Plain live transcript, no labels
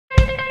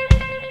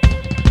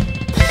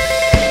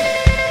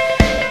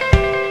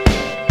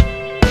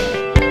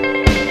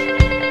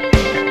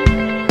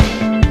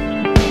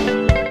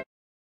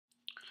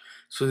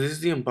So this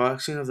is the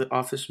unboxing of the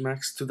Office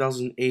Max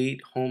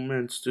 2008 Home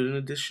and Student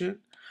Edition.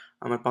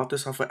 I bought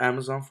this off of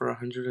Amazon for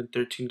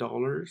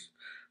 $113.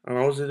 I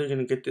was either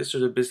gonna get this or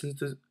the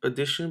business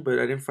edition, but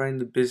I didn't find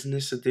the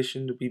business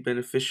edition to be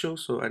beneficial,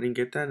 so I didn't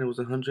get that. And it was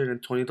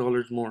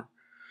 $120 more.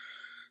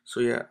 So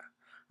yeah,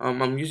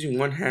 I'm using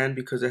one hand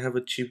because I have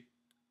a cheap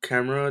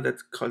camera that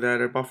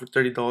I bought for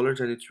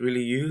 $30 and it's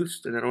really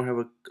used, and I don't have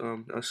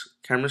a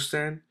camera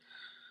stand.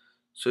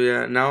 So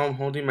yeah, now I'm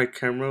holding my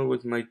camera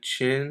with my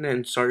chin,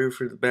 and sorry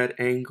for the bad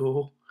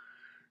angle.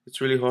 It's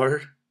really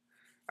hard.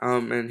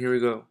 And here we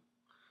go.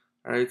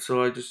 Alright,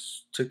 so I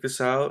just took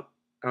this out,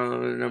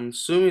 and I'm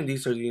assuming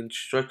these are the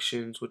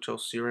instructions, which I'll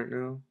see right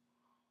now.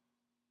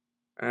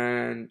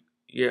 And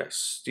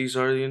yes, these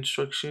are the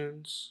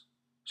instructions.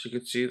 So you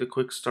can see the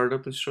quick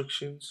startup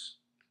instructions.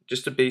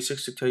 Just the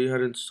basics to tell you how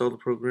to install the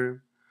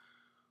program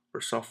or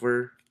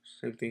software,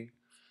 same thing.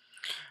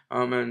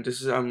 And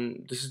this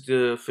is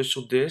the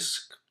official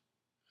disc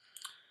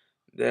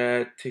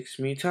that takes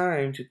me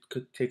time to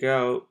take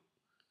out.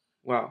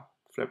 Wow,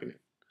 flapping it.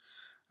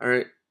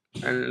 Alright,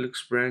 and it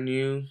looks brand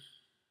new.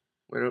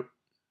 Wait up.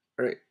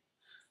 Alright,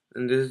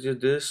 and this is your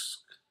disc.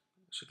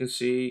 As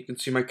you can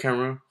see my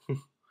camera.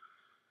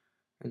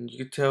 And you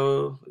can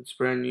tell it's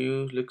brand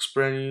new, looks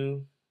brand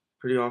new.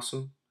 Pretty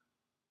awesome.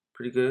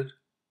 Pretty good.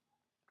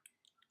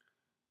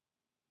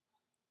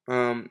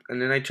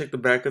 And then I checked the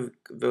back of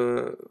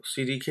the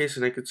CD case,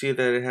 and I could see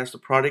that it has the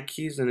product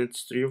keys, and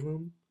it's 3 of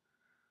them.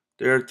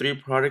 There are 3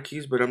 product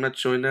keys, but I'm not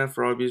showing that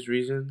for obvious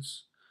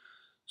reasons.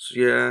 So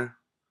yeah,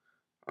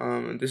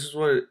 and this is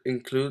what it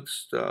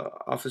includes: the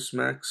Office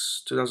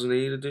Max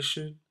 2008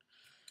 edition.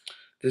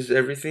 This is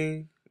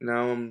everything.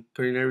 Now I'm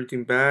putting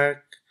everything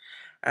back,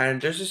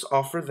 and there's this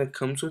offer that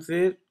comes with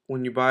it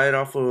when you buy it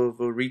off of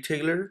a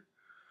retailer,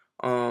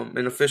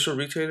 an official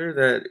retailer.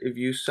 That if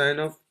you sign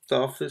up the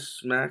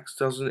Office Max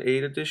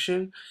 2008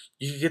 edition,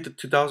 you can get the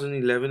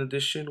 2011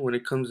 edition when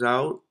it comes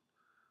out.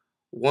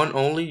 One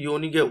only. You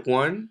only get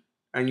one,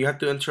 and you have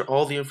to enter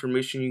all the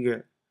information you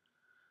get,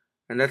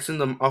 and that's in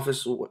the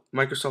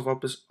Microsoft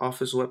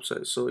Office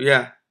website. So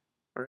yeah.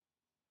 All right.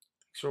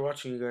 Thanks for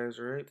watching, you guys.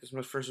 All right. This is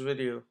my first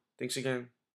video. Thanks again.